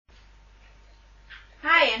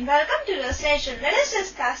Hi and welcome to the session. Let us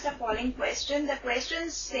discuss the following question. The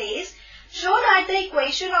question says, show that the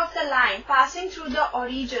equation of the line passing through the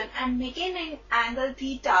origin and making an angle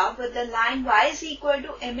theta with the line y is equal to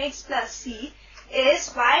mx plus c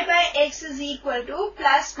is y by x is equal to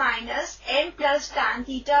plus minus m plus tan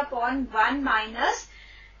theta upon 1 minus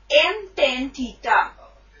m tan theta.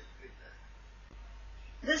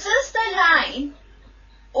 This is the line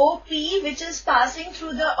OP which is passing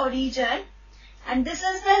through the origin, and this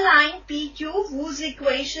is the line PQ whose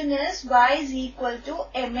equation is y is equal to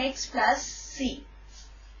mx plus c.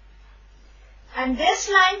 And this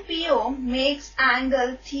line PO makes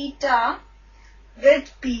angle theta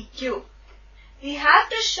with PQ. We have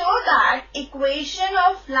to show that equation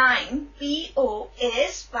of line PO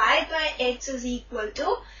is y by x is equal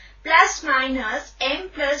to plus minus m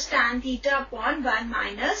plus tan theta upon 1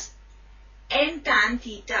 minus m tan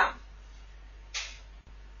theta.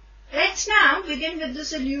 Let's now begin with the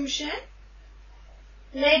solution.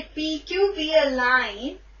 Let PQ be a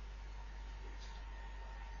line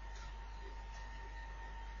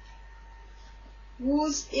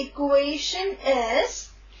whose equation is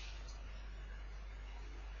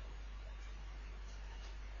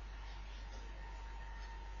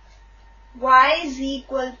y is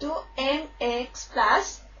equal to mx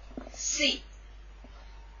plus c.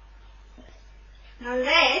 Now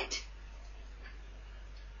let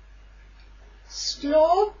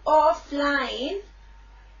slope of line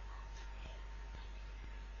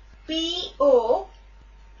PO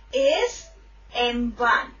is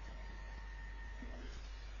m1,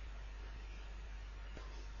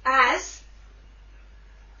 as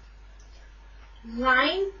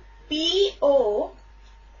line PO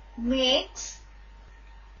makes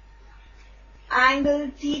angle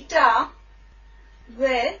theta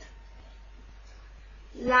with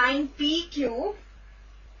line PQ.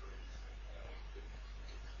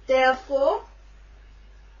 Therefore,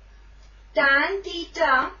 tan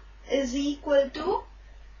theta is equal to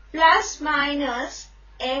plus minus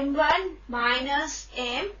m1 minus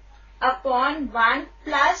m upon 1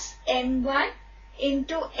 plus m1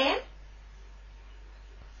 into m.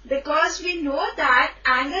 Because we know that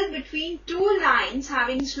angle between two lines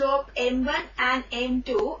having slope m1 and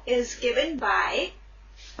m2 is given by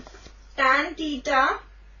tan theta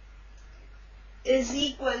is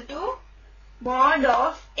equal to mod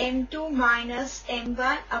of m2 minus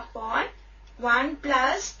m1 upon 1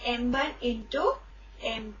 plus m1 into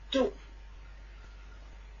m2.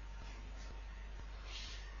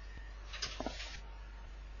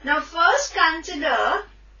 Now first consider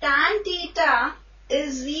tan theta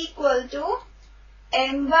is equal to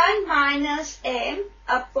m1 minus m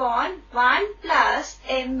upon 1 plus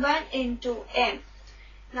m1 into m.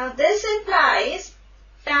 Now this implies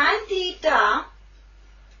tan theta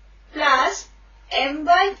plus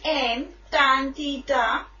m1m tan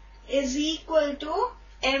theta is equal to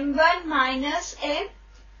m1 minus m.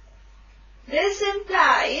 This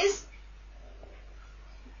implies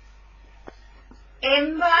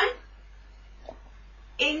m1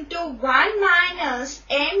 into 1 minus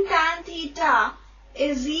m tan theta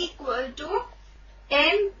is equal to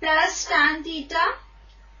m plus tan theta.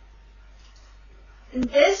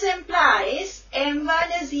 This implies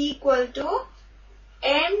m1 is equal to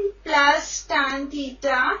m plus tan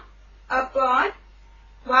theta upon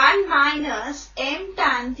 1 minus m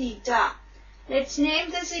tan theta. Let's name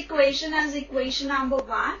this equation as equation number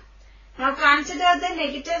 1. Now consider the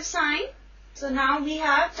negative sign. So now we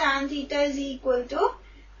have tan theta is equal to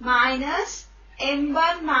minus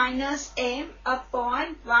m1 minus m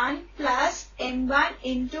upon 1 plus m1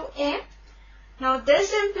 into m. Now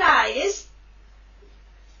this implies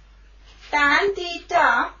tan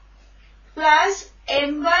theta plus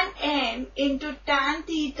m1m into tan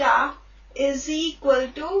theta is equal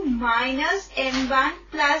to minus m1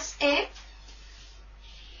 plus m.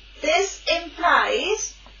 This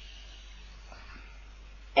implies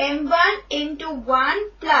m1 into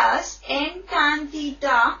 1 plus m tan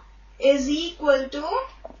theta is equal to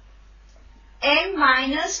m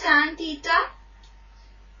minus tan theta,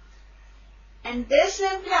 and this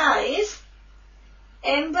implies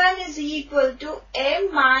m1 is equal to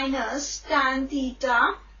m minus tan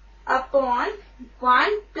theta upon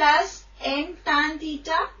 1 plus m tan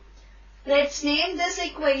theta. Let's name this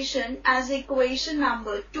equation as equation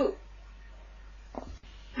number 2.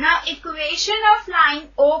 Now equation of line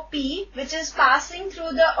OP which is passing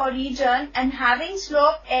through the origin and having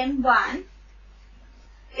slope m1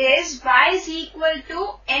 is y is equal to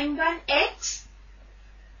m1x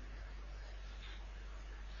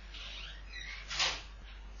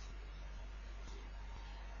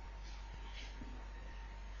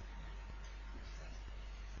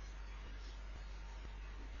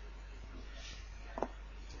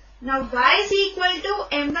Now y is equal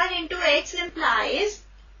to m1 into x implies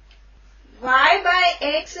y by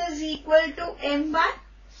x is equal to m1.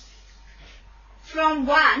 From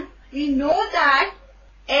 1, we know that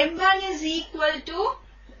m1 is equal to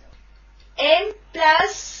m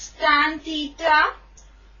plus tan theta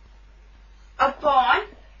upon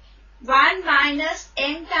 1 minus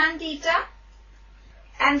m tan theta.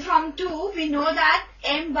 And from 2, we know that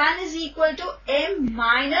m1 is equal to m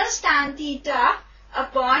minus tan theta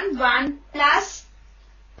upon 1 plus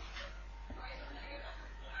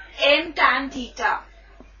m tan theta.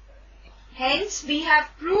 Hence, we have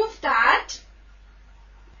proved that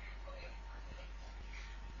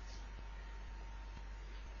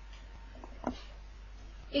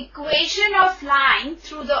equation of line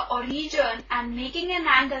through the origin and making an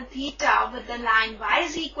angle theta with the line y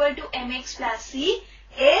is equal to mx plus c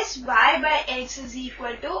is y by x is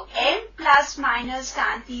equal to m plus minus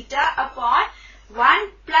tan theta upon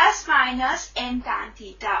 1 plus minus m tan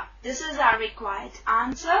theta. This is our required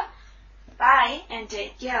answer. Bye and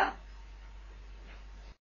take care.